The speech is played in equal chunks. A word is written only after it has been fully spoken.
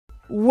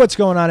What's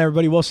going on,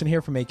 everybody? Wilson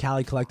here from a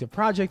Cali Collective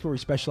project where we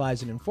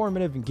specialize in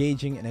informative,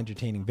 engaging, and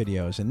entertaining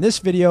videos. In this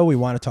video, we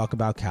want to talk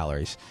about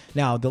calories.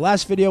 Now, the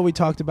last video, we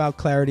talked about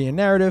clarity and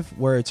narrative,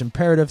 where it's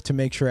imperative to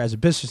make sure as a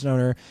business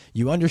owner,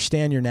 you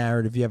understand your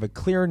narrative. You have a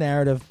clear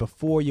narrative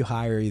before you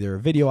hire either a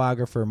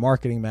videographer,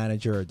 marketing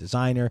manager, or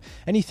designer,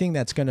 anything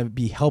that's going to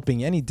be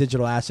helping, any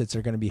digital assets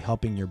are going to be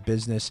helping your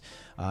business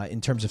in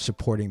terms of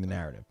supporting the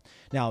narrative.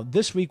 Now,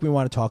 this week we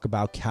want to talk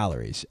about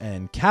calories,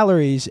 and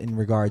calories in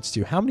regards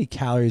to how many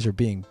calories are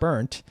being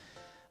burnt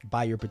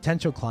by your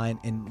potential client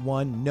in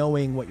one,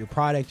 knowing what your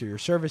product or your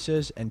service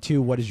is, and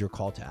two, what is your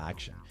call to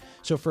action.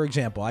 So for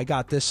example, I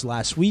got this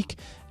last week,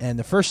 and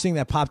the first thing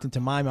that popped into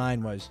my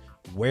mind was,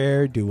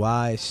 where do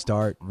I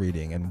start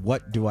reading and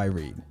what do I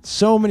read?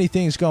 So many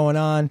things going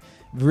on,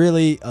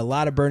 really a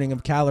lot of burning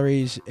of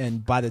calories,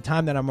 and by the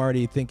time that I'm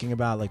already thinking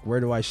about like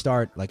where do I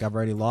start, like I've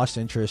already lost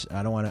interest.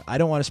 I don't want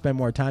to spend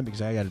more time because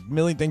I got a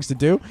million things to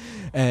do,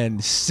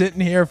 and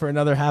sitting here for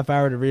another half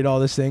hour to read all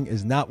this thing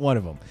is not one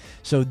of them.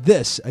 So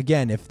this,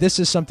 again, if this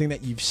is something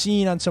that you've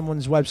seen on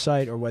someone's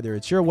website, or whether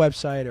it's your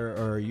website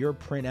or your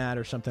print ad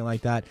or something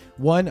like that,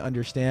 one,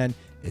 understand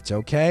it's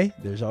okay.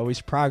 There's always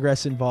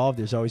progress involved.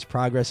 There's always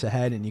progress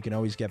ahead, and you can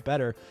always get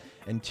better.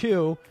 And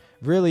two,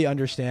 really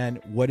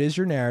understand what is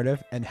your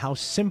narrative and how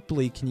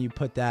simply can you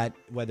put that,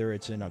 whether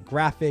it's in a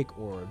graphic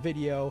or a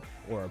video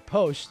or a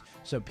post,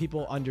 so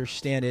people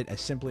understand it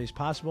as simply as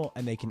possible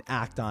and they can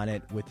act on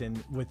it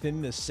within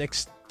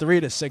the 3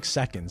 to 6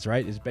 seconds,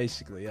 right? Is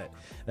basically it.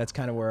 That's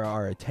kind of where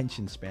our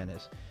attention span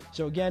is.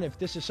 So again, if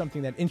this is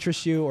something that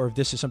interests you, or if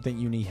this is something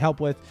you need help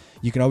with,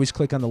 you can always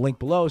click on the link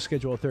below,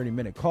 schedule a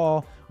 30-minute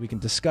call. We can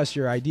discuss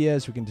your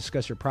ideas, we can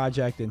discuss your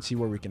project, and see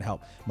where we can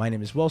help. My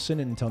name is Wilson,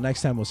 and until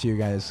next time, we'll see you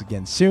guys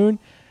again soon.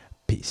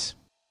 Peace.